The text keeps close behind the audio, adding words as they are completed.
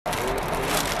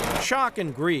Shock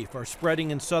and grief are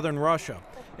spreading in southern Russia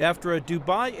after a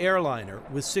Dubai airliner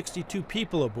with 62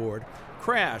 people aboard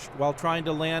crashed while trying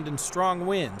to land in strong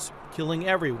winds, killing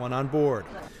everyone on board.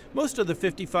 Most of the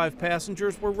 55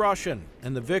 passengers were Russian,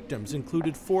 and the victims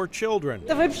included 4 children.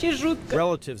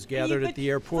 Relatives gathered at the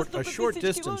airport a short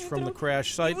distance from the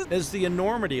crash site as the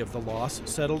enormity of the loss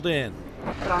settled in.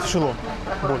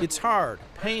 It's hard,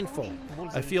 painful.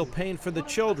 I feel pain for the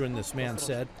children, this man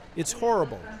said. It's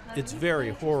horrible. It's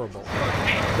very horrible.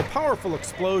 The powerful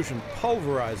explosion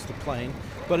pulverized the plane,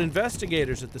 but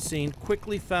investigators at the scene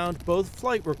quickly found both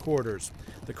flight recorders.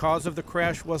 The cause of the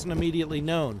crash wasn't immediately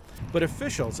known, but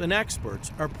officials and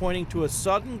experts are pointing to a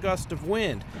sudden gust of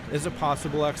wind as a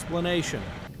possible explanation.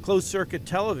 Closed-circuit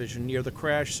television near the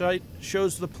crash site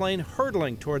shows the plane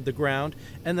hurtling toward the ground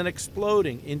and then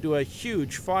exploding into a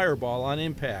huge fireball on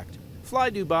impact. Fly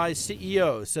Dubai's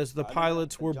CEO says the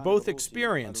pilots were both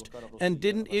experienced and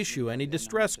didn't issue any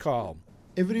distress call.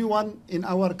 Everyone in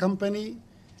our company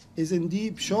is in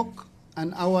deep shock,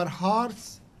 and our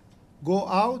hearts go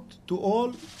out to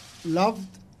all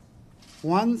loved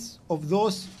ones of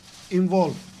those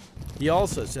involved. He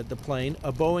also said the plane,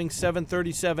 a Boeing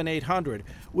 737-800,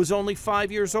 was only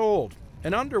 5 years old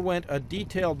and underwent a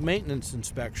detailed maintenance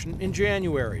inspection in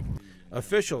January.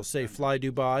 Officials say Fly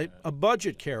Dubai, a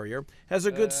budget carrier, has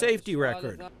a good safety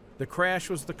record. The crash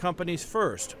was the company's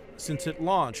first since it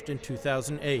launched in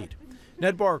 2008.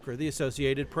 Ned Barker, The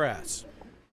Associated Press.